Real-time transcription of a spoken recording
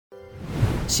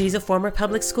She's a former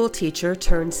public school teacher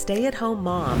turned stay-at-home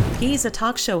mom. He's a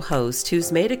talk show host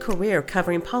who's made a career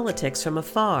covering politics from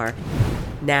afar.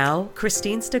 Now,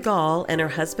 Christine Stegall and her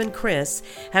husband Chris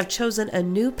have chosen a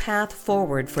new path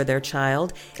forward for their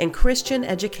child in Christian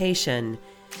education.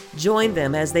 Join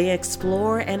them as they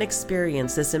explore and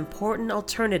experience this important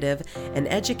alternative in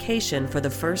education for the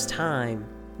first time.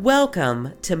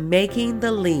 Welcome to Making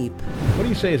the Leap. What do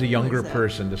you say as a younger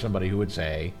person to somebody who would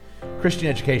say Christian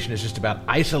education is just about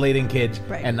isolating kids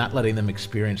and not letting them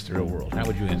experience the real world? How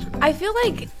would you answer that? I feel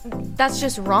like that's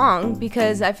just wrong,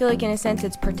 because I feel like in a sense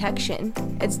it's protection.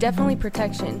 It's definitely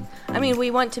protection. I mean, we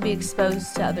want to be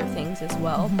exposed to other things as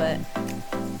well, but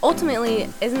ultimately,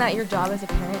 isn't that your job as a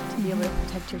parent to be able to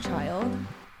protect your child?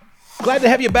 Glad to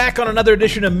have you back on another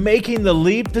edition of Making the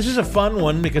Leap. This is a fun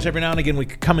one because every now and again we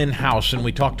come in-house and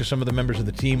we talk to some of the members of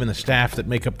the team and the staff that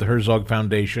make up the Herzog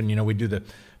Foundation. You know, we do the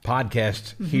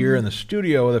podcast here in the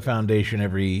studio of the foundation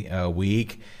every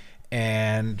week.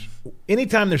 And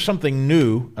anytime there's something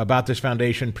new about this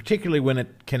foundation, particularly when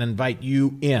it can invite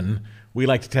you in, we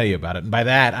like to tell you about it. And by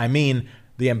that, I mean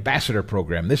the Ambassador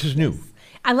Program. This is new.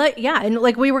 And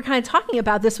like we were kind of talking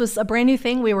about, this was a brand new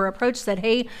thing. We were approached, said,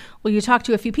 hey, will you talk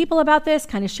to a few people about this,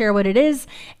 kind of share what it is?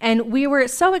 And we were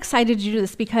so excited to do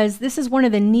this because this is one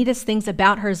of the neatest things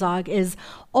about Herzog is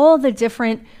all the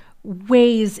different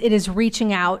ways it is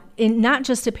reaching out, in not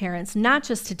just to parents, not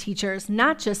just to teachers,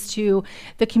 not just to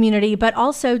the community, but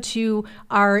also to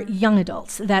our young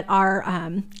adults that are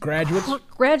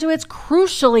graduates,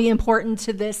 crucially important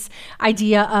to this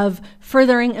idea of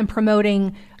furthering and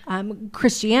promoting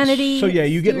Christianity. So yeah,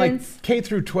 you get students. like K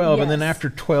through 12, and then after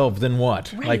 12, then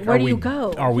what? Right. Like, Where do you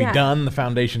go? Are we done? The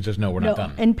foundation says, no, we're not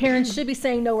done. And parents should be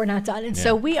saying, no, we're not done. And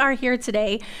so we are here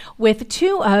today with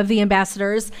two of the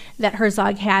ambassadors that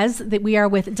Herzog has. That we are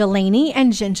with Delaney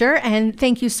and Ginger. And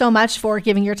thank you so much for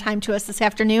giving your time to us this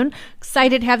afternoon.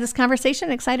 Excited to have this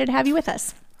conversation. Excited to have you with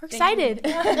us. We're excited.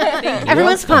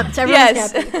 Everyone's pumped.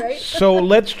 Everyone's happy, right? So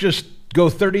let's just go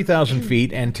 30,000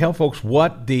 feet and tell folks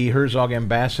what the Herzog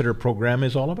Ambassador Program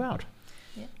is all about.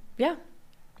 Yeah.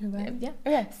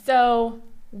 Okay. So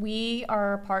we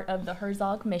are part of the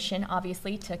Herzog mission,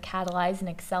 obviously, to catalyze and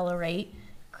accelerate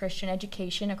Christian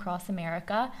education across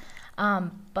America.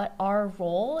 But our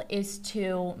role is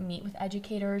to meet with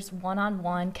educators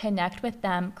one-on-one, connect with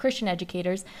them, Christian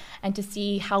educators, and to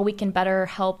see how we can better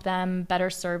help them, better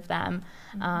serve them,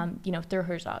 through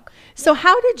Herzog. So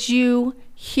how did you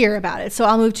hear about it? So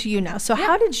I'll move to you now. So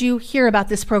how did you hear about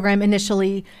this program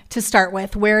initially to start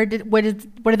with? What did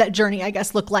that journey, I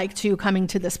guess, look like to coming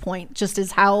to this point? Just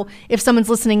as how, if someone's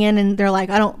listening in and they're like,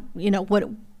 where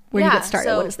do you get started?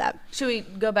 So what is that? Should we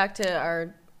go back to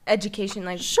our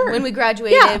education, sure. when we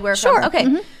graduated? Sure.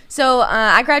 Okay. So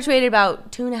I graduated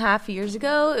about 2.5 years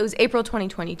ago. It was April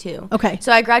 2022. Okay.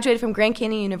 So I graduated from Grand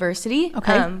Canyon University.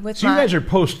 Okay. So you guys are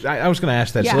post, I was going to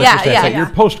ask that. Yeah. So let's just ask that. Yeah.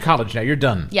 You're post-college now. You're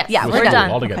done. Yes. Yeah, With we're school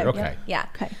done. altogether. Okay. Okay. Yeah.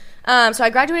 Okay. So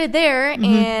I graduated there,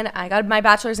 and I got my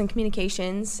bachelor's in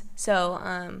communications.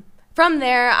 So from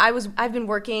there, I've been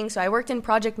working. So I worked in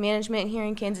project management here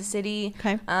in Kansas City.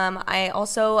 Okay. I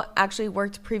also actually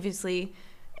worked previously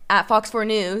at Fox 4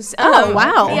 News. Oh,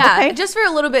 wow. Yeah, Okay. just for a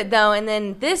little bit though, and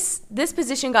then this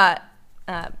position got,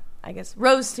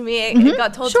 rose to me. It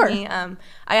got told to me.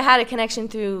 I had a connection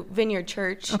through Vineyard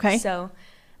Church. Okay. So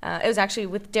it was actually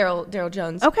with Daryl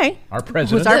Jones. Okay. Our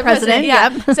president. Who's our president? Yeah.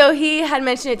 Yep. So he had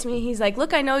mentioned it to me. He's like,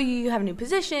 "Look, I know you have a new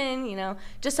position.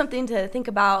 Just something to think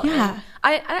about." Yeah.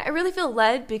 And I really feel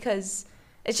led because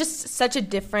it's just such a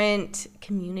different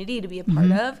community to be a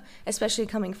part of, especially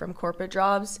coming from corporate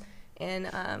jobs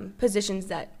and positions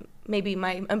that maybe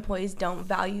my employees don't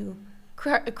value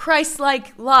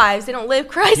Christ-like lives. They don't live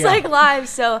Christ-like lives.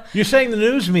 So you're saying the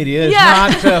news media is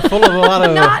not full of a lot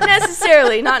of... Not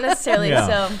necessarily. Yeah.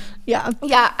 So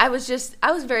Yeah. I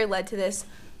was very led to this,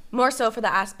 more so for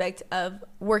the aspect of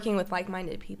working with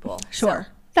like-minded people. Sure.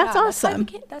 So, That's yeah, awesome.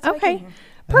 That's why I came here.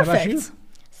 How about Perfect. you?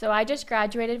 So I just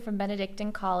graduated from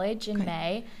Benedictine College in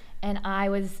May, and I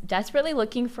was desperately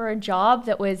looking for a job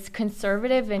that was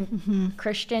conservative and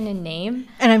Christian in name.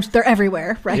 And they're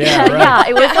everywhere, right? Yeah,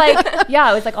 right. Yeah,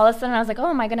 it was like all of a sudden I was like,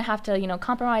 oh, am I going to have to,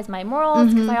 compromise my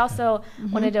morals? Because I also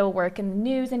wanted to work in the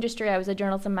news industry. I was a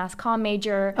journalism mass comm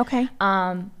major. Okay.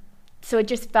 So it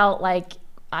just felt like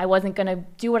I wasn't going to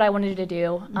do what I wanted to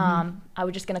do. I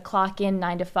was just going to clock in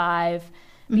 9 to 5,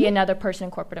 be another person in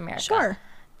corporate America. Sure.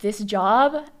 This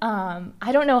job,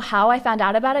 I don't know how I found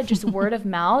out about it, just word of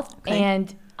mouth. Okay.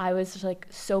 And I was like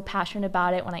so passionate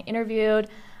about it when I interviewed.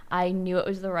 I knew it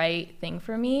was the right thing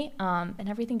for me, and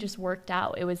everything just worked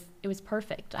out. It was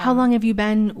perfect. How long have you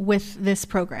been with this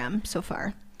program so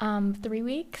far? 3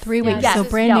 weeks. 3 weeks. Yes. So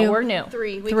brand new. We're new.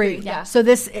 Three. Yeah. So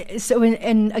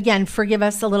and again, forgive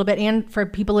us a little bit, and for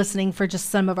people listening, for just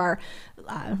some of our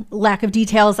lack of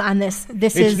details on this.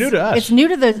 This It's is new to us. It's new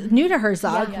to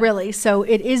Herzog, Yeah. really. So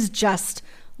it is just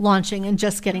launching and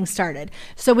just getting started.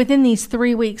 So within these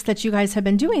 3 weeks that you guys have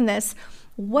been doing this,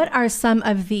 what are some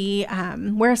of the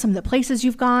where are some of the places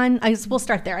you've gone? We'll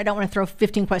start there. I don't want to throw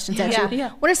 15 questions at you.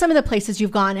 Yeah. What are some of the places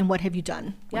you've gone, and what have you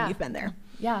done when Yeah. you've been there?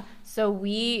 Yeah. So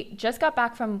we just got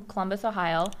back from Columbus,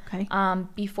 Ohio. Okay.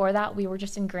 Before that, we were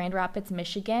just in Grand Rapids,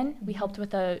 Michigan. We helped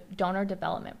with a donor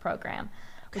development program,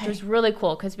 which was really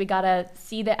cool because we got to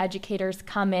see the educators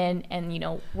come in and,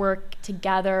 work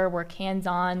together, work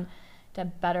hands-on to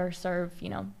better serve, their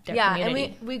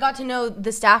community. And we got to know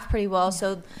the staff pretty well.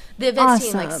 So the events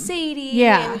team, like Awesome. Sadie,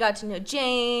 and we got to know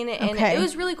Jane, and Okay. it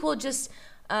was really cool just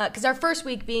because our first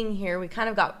week being here, we kind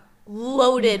of got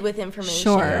loaded with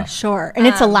information. Sure. And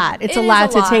it's a lot. It's a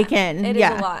lot to take in. It is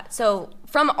a lot. So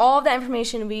from all of the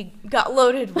information we got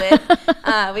loaded with,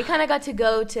 we kind of got to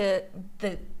go to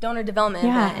the donor development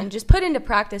event and just put into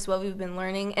practice what we've been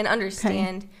learning and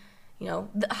understand,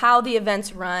 how the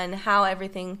events run, how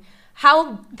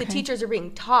the teachers are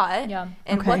being taught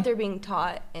and what they're being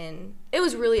taught. And it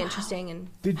was really interesting. And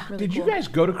Did really you cool. guys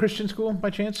go to Christian school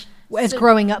by chance? As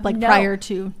growing up, No. prior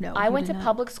to I you went to did not.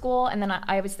 public school, and then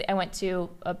I went to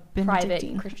a private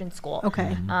Benedictine. Christian school.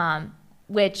 Okay.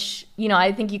 Which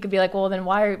I think you could be like, well, then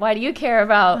why do you care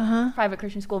about private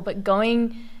Christian school? But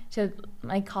going to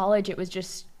my college, it was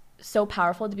just so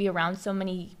powerful to be around so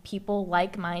many people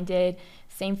like-minded,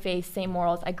 same faith, same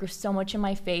morals. I grew so much in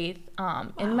my faith,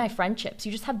 in my friendships.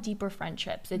 You just have deeper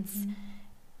friendships.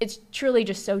 It's truly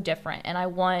just so different, and I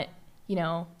want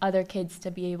other kids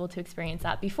to be able to experience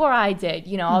that before I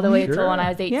did, all the way until when I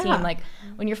was 18. Yeah. Like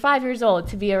when you're 5 years old,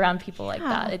 to be around people like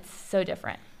that, it's so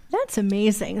different. That's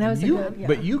amazing. That was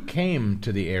But you came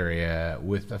to the area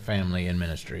with a family in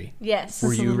ministry. Yes.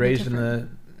 Were a you little bit raised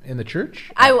in the church?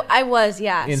 I was,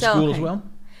 yeah. In So, school as well?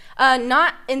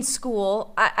 Not in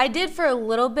school. I did for a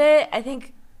little bit, I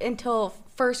think until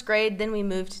first grade, then we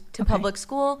moved to public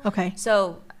school. Okay.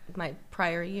 So my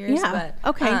prior years. Yeah, But,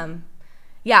 okay.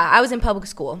 yeah, I was in public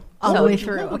school. All the So way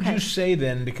through. What would Okay. you say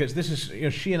then? Because this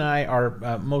is, she and I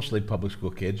are mostly public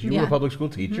school kids. You were a public school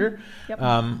teacher.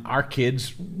 Our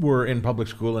kids were in public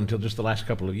school until just the last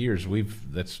couple of years.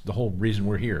 That's the whole reason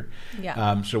we're here.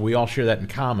 Yeah. So we all share that in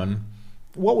common.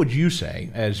 What would you say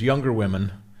as younger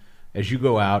women, as you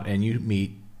go out and you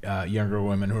meet younger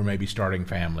women who are maybe starting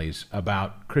families,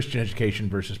 about Christian education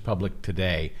versus public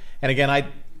today? And again,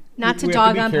 Not to we have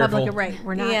dog be on careful. public, right?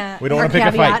 We're not. Yeah. We don't our want to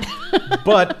pick caveat. a fight.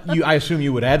 But I assume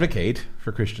you would advocate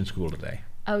for Christian school today.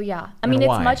 Oh yeah, I And mean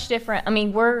why? it's much different. I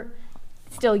mean we're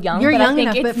still young. You're but I young think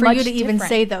enough, it's but for much you to even different.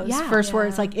 say those Yeah. first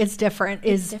words, like it's different,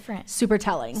 is different. super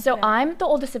telling. So I'm the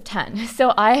oldest of 10.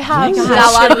 So I have gosh. a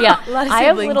lot of A lot of I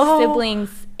have siblings. little Oh.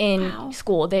 siblings in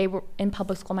school. They were in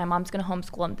public school. My mom's going to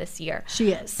homeschool them this year.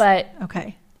 She is. But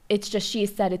okay. it's just she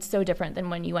said it's so different than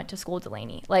when you went to school,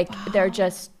 Delaney. Like they're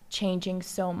just changing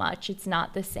so much. It's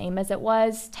not the same as it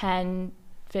was 10,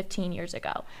 15 years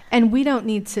ago. And we don't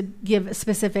need to give a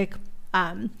specific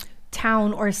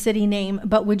town or city name,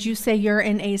 but would you say you're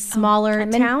in a smaller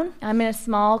town? I'm in a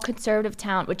small conservative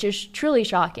town, which is truly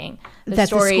shocking. That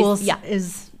the schools yeah.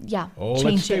 is Yeah. Oh, let's stay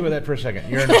changing. with that for a second.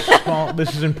 You're in a small.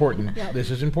 This is important.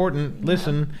 This is important.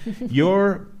 Listen,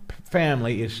 your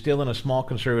family is still in a small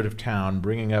conservative town,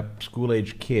 bringing up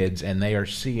school-age kids, and they are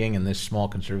seeing in this small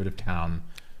conservative town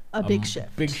a big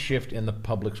shift. Big shift in the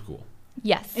public school.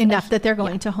 Yes. Enough that they're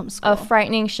going to homeschool. A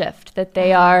frightening shift that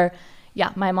they are.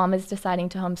 Yeah, my mom is deciding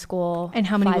to homeschool. And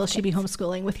how many 5 will she be kids.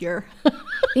 homeschooling with your? I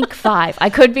think 5. I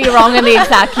could be wrong on the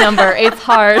exact number. It's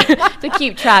hard to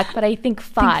keep track, but I think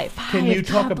 5. Can you God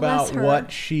talk bless about her.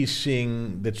 what she's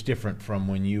seeing that's different from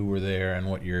when you were there and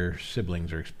what your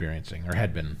siblings are experiencing or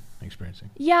had been experiencing?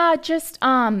 Yeah, just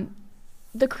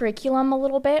the curriculum a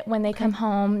little bit. When they come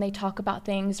home, they talk about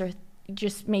things, or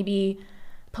just maybe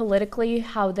politically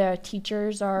how the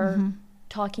teachers are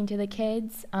talking to the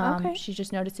kids. Okay. She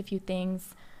just noticed a few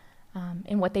things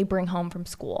in what they bring home from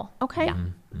school. Okay.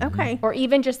 Yeah. Okay. Or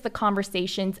even just the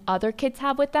conversations other kids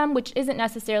have with them, which isn't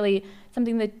necessarily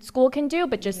something that school can do,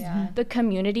 but just the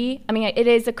community. I mean, it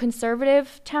is a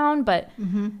conservative town, but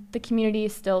the community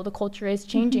is still, the culture is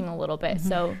changing a little bit.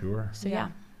 So, Sure. so yeah.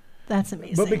 That's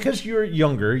amazing. But because you're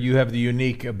younger, you have the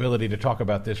unique ability to talk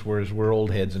about this, whereas we're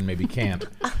old heads and maybe can't.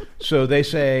 So they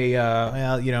say,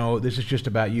 well, this is just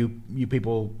about you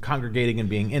people congregating and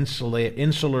being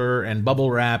insular and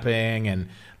bubble wrapping and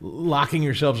locking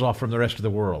yourselves off from the rest of the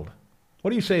world. What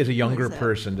do you say as a younger that?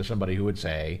 person to somebody who would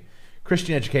say,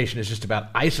 Christian education is just about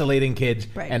isolating kids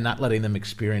Right. and not letting them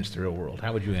experience the real world.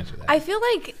 How would you answer that? I feel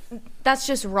like that's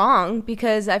just wrong,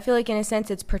 because I feel like in a sense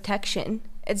it's protection.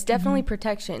 It's definitely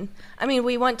protection. I mean,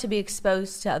 we want to be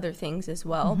exposed to other things as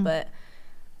well, but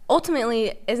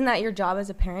ultimately, isn't that your job as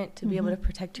a parent to be able to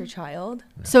protect your child?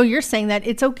 So you're saying that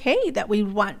it's okay that we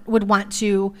would want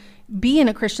to be in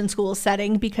a Christian school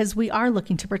setting because we are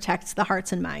looking to protect the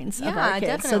hearts and minds of our kids.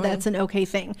 Definitely. So that's an okay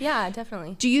thing. Yeah,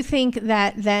 definitely. Do you think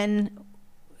that then,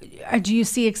 do you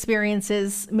see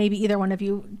experiences, maybe either one of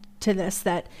you, to this,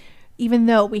 that even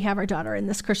though we have our daughter in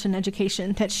this Christian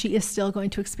education, that she is still going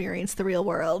to experience the real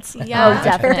world? Yeah, Oh,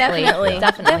 definitely. definitely.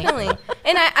 Definitely.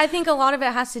 And I think a lot of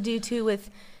it has to do too with,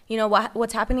 you know,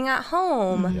 what's happening at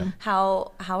home,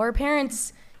 how our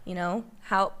parents, you know,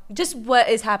 how just what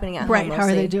is happening at home. Right, how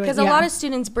are they doing? Because a lot of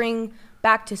students bring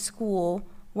back to school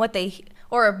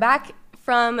or back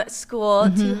from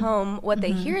school to home what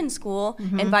they hear in school,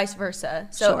 and vice versa.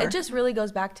 So Sure. it just really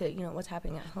goes back to, you know, what's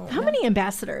happening at home. How many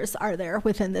ambassadors are there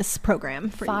within this program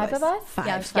for you 5 guys? of us? 5.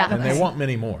 Yeah, it's 5 and they want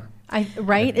many more.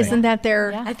 Right? think. Isn't that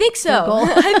their... Yeah. I think so. goal.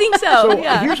 I think so. So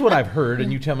yeah. here's what I've heard,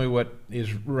 and you tell me what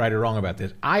is right or wrong about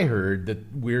this. I heard that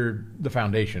the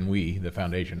foundation,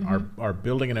 are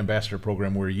building an ambassador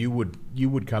program where you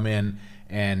would come in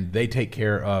and they take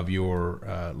care of your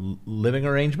living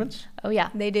arrangements. Oh, yeah.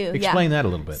 They do. Explain that a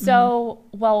little bit. So,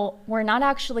 well, we're not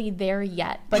actually there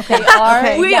yet, but they are.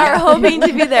 Okay. We are hoping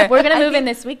to be there. We're going to move in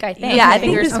this week, I think. Yeah, I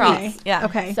think Fingers this crossed. week. Yeah.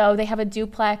 Okay. So they have a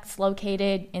duplex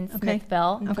located in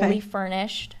Smithville, Okay. fully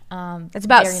furnished. It's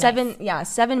about very nice.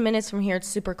 7 minutes from here. It's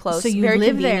super close. So you very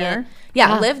live convenient. there?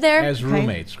 Yeah, Yeah. live there. As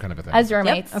roommates, kind of a thing. As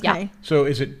roommates, Okay. yeah. So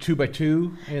is it 2 by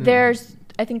 2? There's,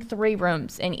 I think, 3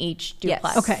 rooms in each Yes.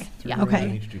 duplex. Okay. Yeah. Okay.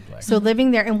 In each duplex. So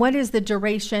living there, and what is the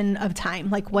duration of time?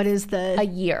 Like, what is the... A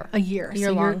year. A year.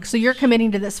 Year long. So you're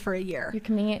committing to this for a year. You're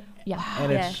convenient. Yeah.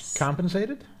 and Yes. it's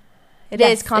compensated? It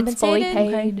Yes, is compensated. It's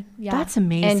fully paid. Okay. Yeah. That's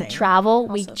amazing. And travel,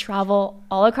 we Also- travel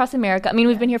all across America. I mean,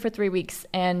 we've been here for 3 weeks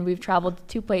and we've traveled to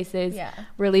 2 places. Yeah.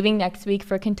 We're leaving next week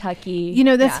for Kentucky. You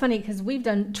know, that's Yeah. funny because we've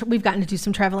gotten to do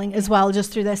some traveling as well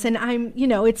just through this. And I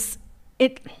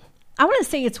want to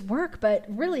say it's work, but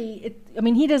really,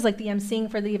 he does like the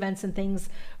emceeing for the events and things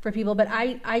for people, but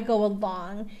I go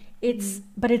along.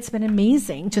 But it's been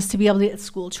amazing just to be able to get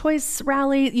school choice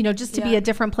rally, just to be Yeah. at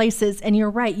different places. And you're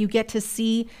right. You get to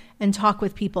see and talk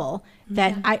with people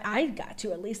that I got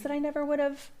to, at least, that I never would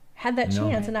have had that No.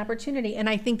 chance and opportunity. And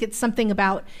I think it's something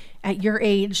about at your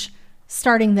age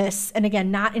starting this, and again,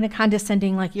 not in a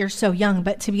condescending, like you're so young,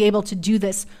 but to be able to do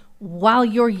this while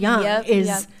you're young Yep, is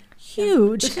yep.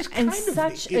 huge This is and kind of-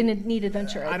 such a neat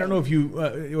adventure. I don't know if you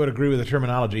would agree with the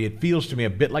terminology. It feels to me a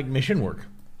bit like mission work.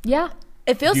 Yeah.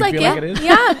 It feels Do you like feel it. like it is?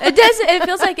 Yeah, it does. It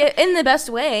feels like it in the best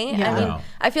way. Yeah. I mean, Wow.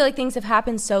 I feel like things have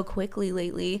happened so quickly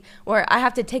lately where I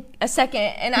have to take a second.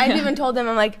 And I've even told them,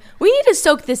 I'm like, we need to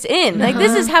soak this in. Like,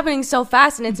 this is happening so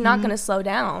fast and it's not going to slow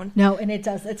down. No, and it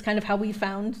does. It's kind of how we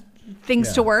found things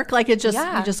Yeah. to work. Like it just,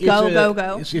 Yeah. you just go.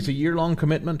 It's a year-long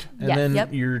commitment, and Yes. then Yep.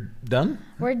 you're done?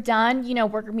 We're done.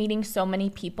 We're meeting so many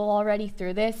people already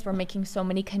through this. We're making so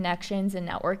many connections and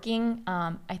networking.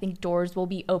 I think doors will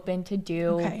be open to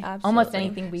do Okay. almost Absolutely.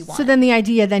 anything we want. So then the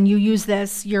idea, then you use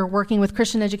this, you're working with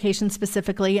Christian education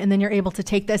specifically, and then you're able to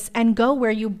take this and go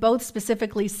where you both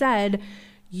specifically said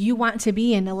you want to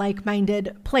be in a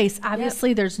like-minded place.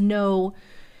 Obviously, there's no...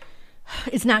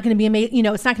 It's not going to be amazing,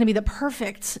 it's not going to be the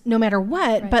perfect no matter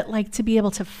what, Right. but like to be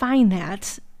able to find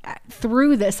that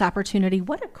through this opportunity,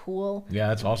 what a cool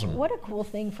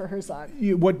thing for Herzog.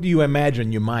 What do you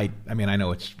imagine you might? I mean, I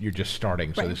know you're just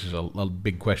starting, so Right. this is a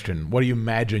big question. What do you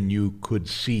imagine you could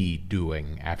see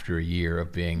doing after a year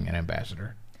of being an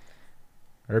ambassador?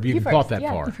 Or have you even thought that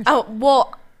yeah. far? Oh,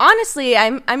 well, honestly,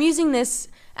 I'm using this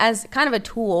as kind of a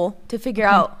tool to figure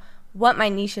out what my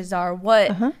niches are,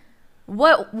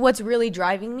 what's really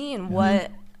driving me and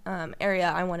what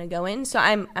area I want to go in. So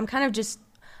I'm kind of just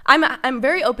I'm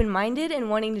very open-minded and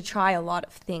wanting to try a lot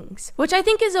of things, which I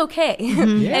think is okay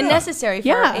Yeah. and necessary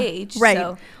for our age. Right.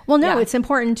 So, Well, no, yeah. it's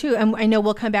important too. And I know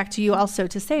we'll come back to you also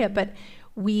to say it, but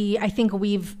I think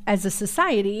we've, as a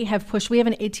society, have pushed, we have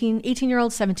an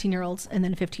 18-year-old, 17-year-olds, and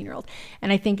then a 15-year-old.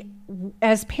 And I think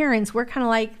as parents, we're kind of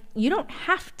like, you don't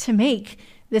have to make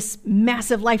this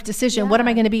massive life decision. What am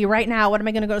I going to be right now? What am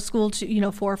I going to go to school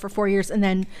to, for 4 years and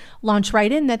then launch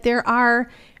right in? That there are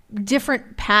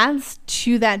different paths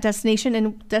to that destination,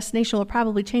 and destination will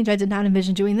probably change. I did not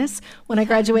envision doing this when I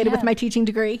graduated with my teaching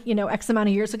degree, X amount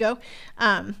of years ago.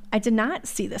 I did not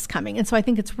see this coming. And so I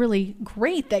think it's really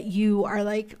great that you are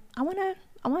like, I want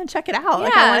to check it out.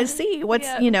 Like I Yeah. want to see what's,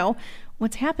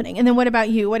 what's happening. And then what about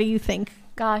you? What do you think?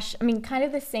 Gosh, I mean, kind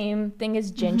of the same thing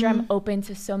as Ginger. I'm open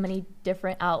to so many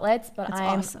different outlets, but That's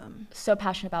I'm awesome. so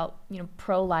passionate about,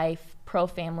 pro-life,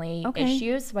 pro-family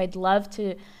issues. So I'd love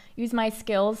to use my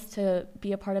skills to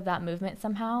be a part of that movement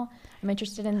somehow. I'm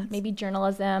interested in maybe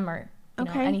journalism or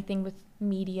anything with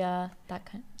media, that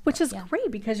kind. Which is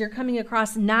great because you're coming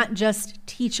across not just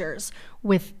teachers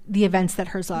with the events that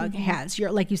Herzog has.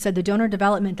 You're, like you said, the donor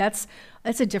development, that's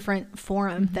a different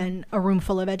forum than a room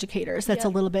full of educators. That's a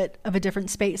little bit of a different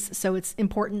space. So it's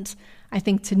important, I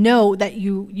think, to know that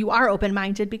you are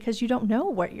open-minded because you don't know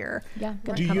what you're going to come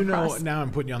across. Do you know, now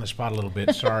I'm putting you on the spot a little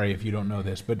bit, sorry if you don't know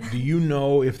this, but do you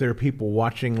know if there are people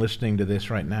watching, listening to this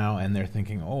right now, and they're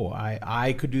thinking, oh,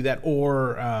 I could do that,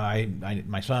 or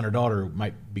my son or daughter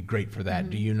might be great for that.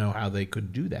 Do you know how they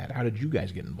could do that? How did you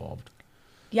guys get involved?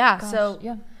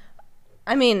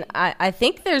 I mean, I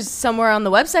think there's somewhere on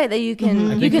the website that you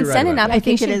can send an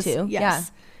application to.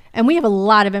 Yes. And we have a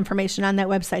lot of information on that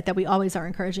website that we always are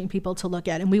encouraging people to look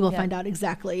at, and we will find out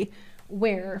exactly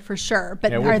where for sure.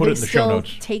 But we'll are put they it in the show still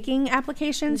notes. taking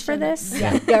applications for this?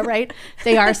 Yeah, right.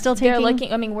 They are still taking. They're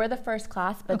looking. I mean, we're the first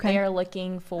class, but they are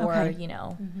looking for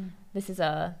this is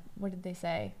what did they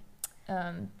say?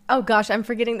 Oh gosh, I'm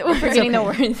forgetting the word. The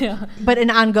word. Yeah. But an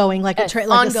ongoing, like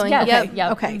ongoing.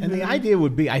 Okay. And the idea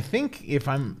would be, I think, if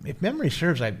memory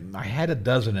serves, I had a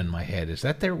dozen in my head. Is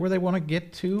that where they want to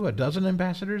get to? A dozen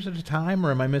ambassadors at a time,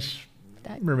 or am I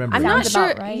misremembering? I'm not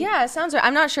sure. Right. Yeah, it sounds right.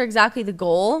 I'm not sure exactly the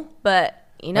goal, but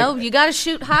you got to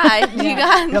shoot high.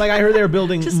 Like I heard they were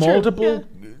building multiple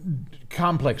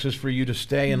complexes for you to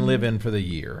stay and live in for the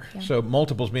year. So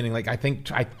multiples meaning, like I think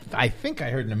I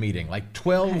heard in a meeting like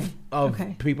 12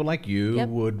 people like you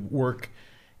would work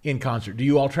in concert. Do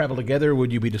you all travel together, or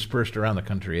would you be dispersed around the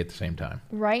country at the same time?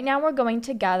 Right now we're going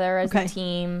together as a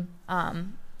team.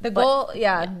 The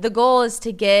goal is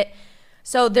to get.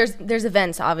 So there's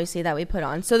events obviously that we put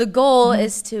on. So the goal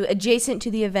is to, adjacent to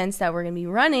the events that we're going to be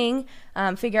running,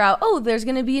 figure out, there's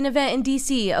going to be an event in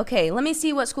DC. Okay, let me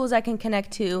see what schools I can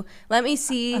connect to. Let me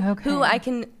see who I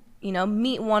can,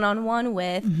 meet one-on-one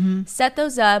with, set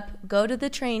those up, go to the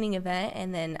training event,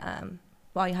 and then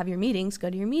while you have your meetings,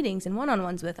 go to your meetings and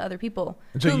one-on-ones with other people.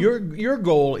 And so your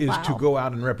goal is to go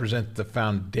out and represent the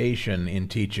foundation in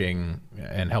teaching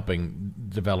and helping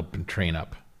develop and train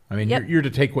up. I mean, you're to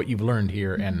take what you've learned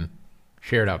here and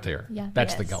share it out there. Yeah,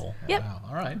 that's the goal. Yep. Wow.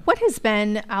 All right. What has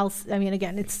been,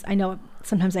 again, I know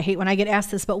sometimes I hate when I get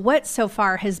asked this, but what so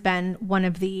far has been one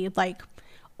of the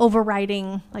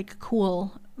overriding,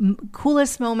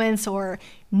 coolest moments or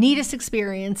neatest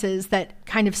experiences that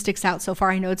kind of sticks out so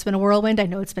far? I know it's been a whirlwind. I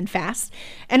know it's been fast,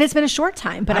 and it's been a short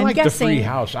time. But I'm guessing the free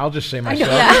house. I'll just say myself.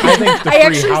 I think the free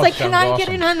actually was house like, can I awesome.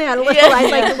 get in on that a little?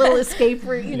 I'd like a little escape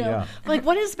for Like,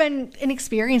 what has been an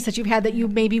experience that you've had that you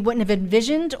maybe wouldn't have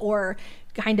envisioned or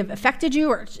kind of affected you,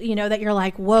 or that you're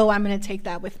like, whoa, I'm going to take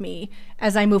that with me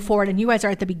as I move forward? And you guys are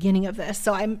at the beginning of this,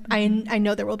 so I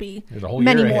know there will be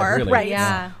many more. Really. Right?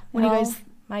 Yeah. When you guys.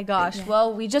 My gosh.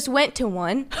 Well, we just went to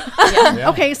one.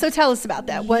 Okay, so tell us about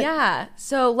that.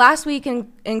 So last week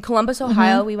in Columbus,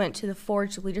 Ohio, we went to the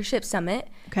Forge Leadership Summit.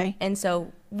 Okay. And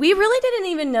so we really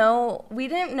didn't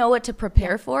know what to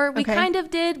prepare for. We kind of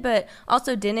did, but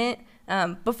also didn't.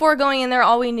 Before going in there,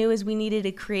 all we knew is we needed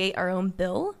to create our own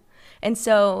bill. And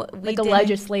so we a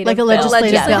legislative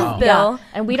bill. bill. Yeah.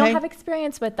 And we don't have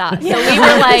experience with that. So we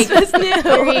were like, this was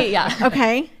new.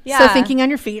 Okay. Yeah. So thinking on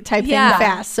your feet type thing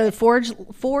fast. So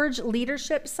Forge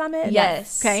Leadership Summit?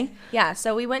 Yes. Okay. Yeah.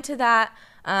 So we went to that.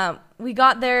 We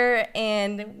got there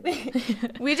and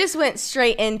we just went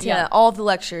straight into all of the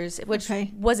lectures, which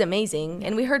was amazing.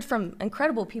 And we heard from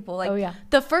incredible people.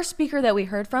 The first speaker that we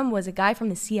heard from was a guy from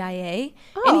the CIA.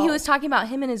 And he was talking about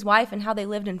him and his wife and how they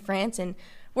lived in France and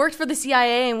worked for the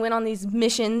CIA and went on these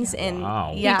missions. And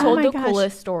he told the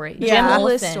coolest story. Jim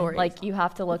Olson. Like, you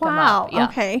have to look him up. Yeah.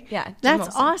 Okay. Yeah.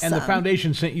 That's awesome. And the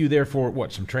foundation sent you there for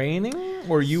what, some training,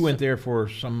 or you went there for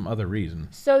some other reason?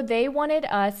 So they wanted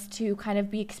us to kind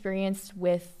of be experienced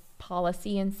with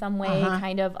policy in some way,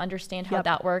 kind of understand how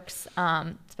that works.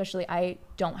 Especially I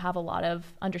don't have a lot of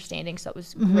understanding, so it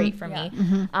was great for me.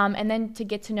 And then to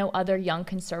get to know other young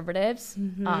conservatives.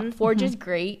 Forge is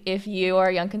great if you are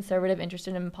a young conservative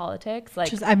interested in politics.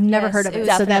 I've never heard of it,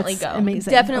 so that's go.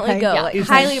 Amazing. Definitely go. Yeah.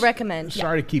 Highly recommend.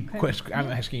 Sorry to keep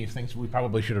I'm asking you things we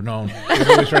probably should have known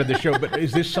before we started the show, but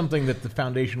is this something that the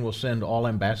foundation will send all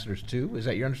ambassadors to? Is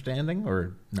that your understanding,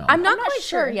 or no? I'm not quite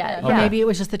sure yet. Or maybe it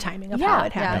was just the timing of how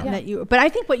it happened. But I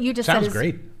think what you just sounds said is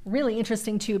great. really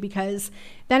interesting too, because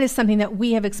that is something that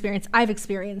we have experienced. I've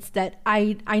experienced that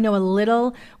I know a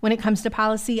little when it comes to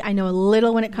policy. I know a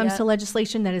little when it comes to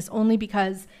legislation. That is only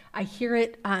because I hear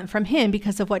it from him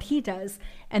because of what he does.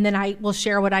 And then I will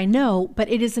share what I know. But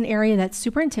it is an area that's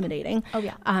super intimidating. Oh,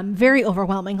 yeah. Very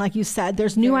overwhelming. Like you said,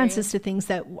 there's nuances to things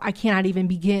that I cannot even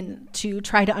begin to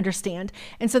try to understand.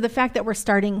 And so the fact that we're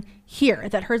starting here,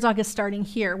 that Herzog is starting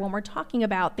here when we're talking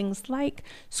about things like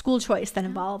school choice that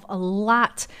involve a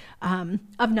lot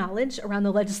of knowledge around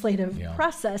the legislative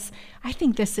process, I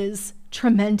think this is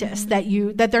tremendous that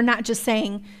they're not just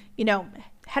saying,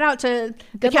 head out to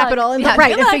the Capitol and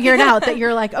and figure it out, that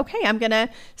you're like, okay, I'm going to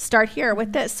start here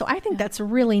with this. So I think that's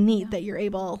really neat that you're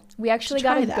able. We actually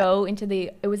got to go into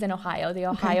it was in Ohio, the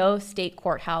Ohio State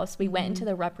Courthouse. We went into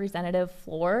the representative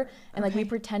floor and we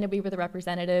pretended we were the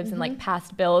representatives and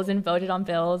passed bills and voted on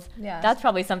bills. Yeah. That's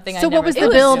probably something So what was the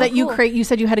bill that you create? You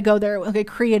said you had to go there. Okay,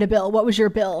 create a bill. What was your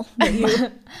bill?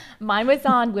 Mine was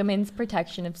on women's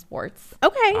protection of sports.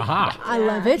 Okay. I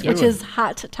love it, which is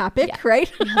hot topic,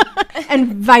 right?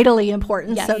 And vitally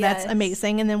important. So that's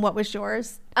amazing. And then what was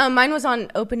yours? Mine was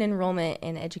on open enrollment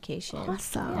in education.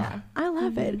 Awesome. Yeah. I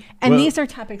love it. And these are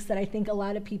topics that I think a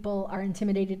lot of people are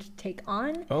intimidated to take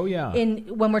on. Oh, yeah.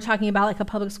 When we're talking about a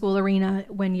public school arena,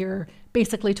 when you're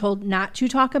basically told not to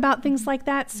talk about things like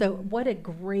that. So what a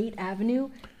great avenue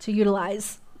to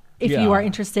utilize if you are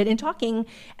interested in talking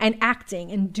and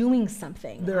acting and doing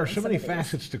something. There are so many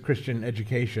facets to Christian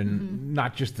education,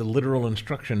 not just the literal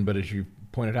instruction, but as you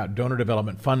pointed out, donor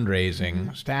development,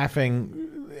 fundraising,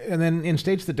 staffing, and then in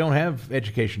states that don't have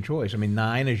education choice. I mean,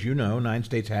 9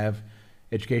 states have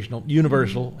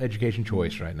universal education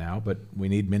choice right now, but we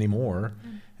need many more.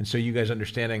 And so you guys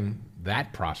understanding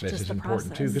that process is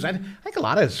important too, because I think a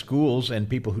lot of schools and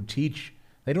people who teach,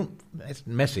 it's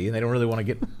messy and they don't really want to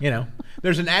get,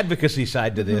 there's an advocacy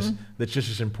side to this that's just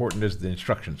as important as the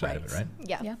instruction side of it, right?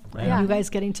 Yeah. You guys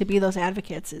getting to be those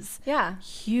advocates is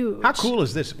huge. How cool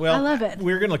is this? Well, I love it.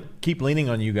 We're going to keep leaning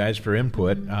on you guys for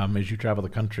input as you travel the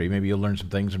country. Maybe you'll learn some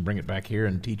things and bring it back here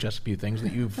and teach us a few things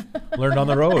that you've learned on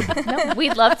the road. No,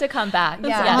 we'd love to come back.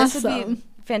 This would be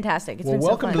fantastic. It's been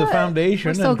welcome so to fun. the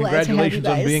foundation, so and glad to have you congratulations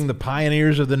on guys. being the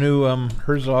pioneers of the new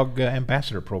Herzog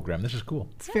Ambassador Program. This is cool.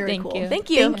 It's very cool. Thank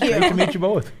you. Great to meet you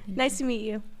both. Nice to meet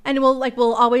you. And we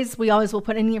always will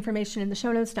put any information in the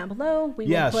show notes down below.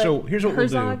 So here's what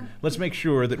Herzog. we'll do. Let's make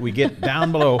sure that we get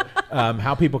down below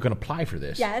how people can apply for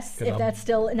this. Yes, if that's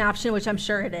still an option, which I'm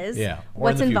sure it is. Yeah.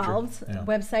 What's in the involved, future.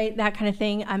 website, that kind of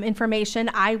thing.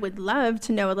 Information. I would love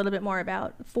to know a little bit more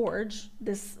about Forge.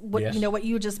 What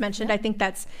you just mentioned. I think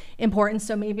that's important.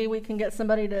 So maybe we can get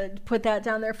somebody to put that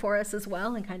down there for us as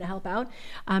well and kind of help out.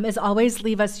 As always,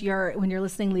 leave us when you're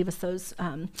listening, leave us those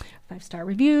 5-star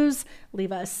reviews,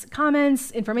 leave us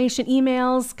comments, information,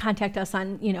 emails, contact us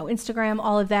on Instagram,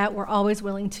 all of that. We're always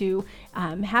willing to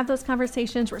have those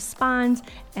conversations, respond,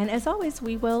 and as always,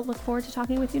 we will look forward to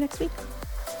talking with you next week.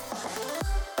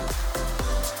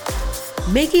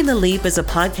 Making the Leap is a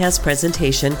podcast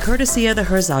presentation courtesy of the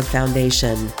Herzog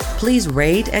Foundation. Please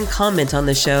rate and comment on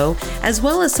the show, as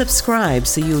well as subscribe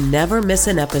so you never miss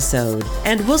an episode.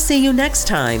 And we'll see you next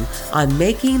time on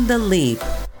Making the Leap.